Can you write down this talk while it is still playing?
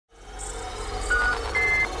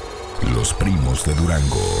Los Primos de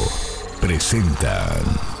Durango presentan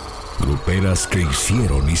Gruperas que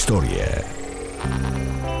hicieron historia.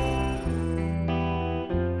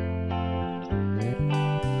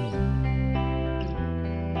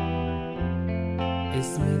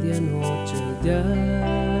 Es medianoche ya,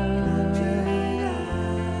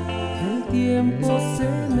 el tiempo se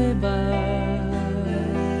me va.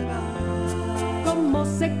 ¿Cómo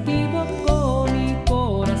se equivocó mi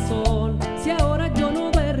corazón? Si ahora yo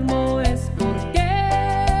no duermo es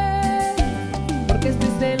porque estoy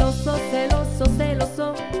celoso, celoso,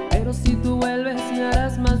 celoso. Pero si tú vuelves me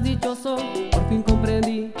harás más dichoso. Por fin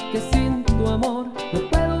comprendí que sin tu amor no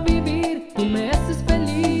puedo vivir. Tú me haces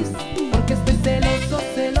feliz porque estoy celoso,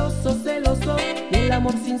 celoso, celoso. Y el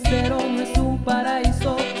amor sincero no es un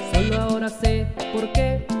paraíso. Solo ahora sé por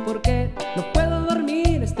qué no puedo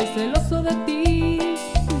dormir. Estoy celoso de ti.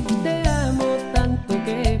 Te amo tanto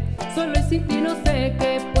que solo y sin ti no sé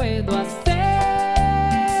qué puedo hacer.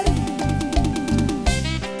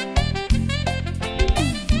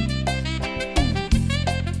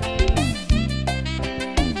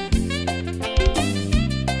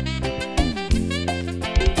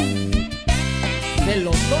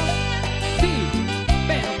 Celoso, sí,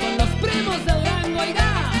 pero con los primos de Durango y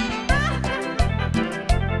ya.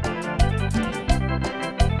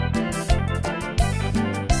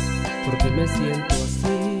 Porque me siento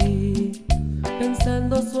así,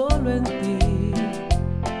 pensando solo en ti.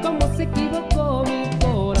 ¿Cómo se equivocó mi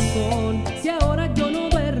corazón? Si ahora yo no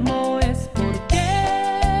duermo es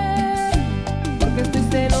porque estoy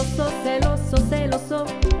celoso, celoso, celoso.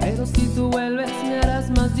 Pero si tú vuelves me harás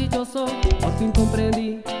más dichoso. Por fin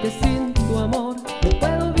comprendí que sin tu amor no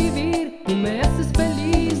puedo vivir. Tú me haces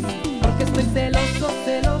feliz porque estoy celoso,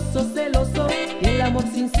 celoso, celoso. Y el amor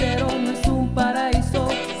sincero no es un paraíso.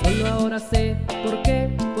 Solo ahora sé por qué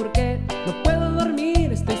no puedo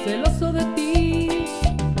dormir. Estoy celoso de ti.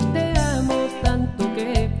 Te amo tanto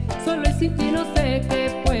que solo y sin ti no sé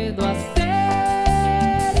qué puedo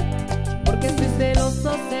hacer. Porque estoy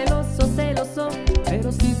celoso, celoso, celoso.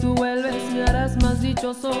 Pero si tú vuelves me harás más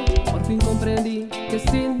dichoso. Por fin comprendí que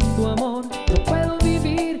sin tu amor no puedo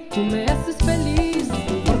vivir. Tú me haces feliz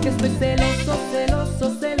porque estoy celoso,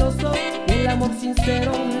 celoso, celoso. Y el amor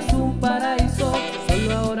sincero no es un paraíso.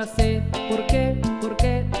 Solo ahora sé por qué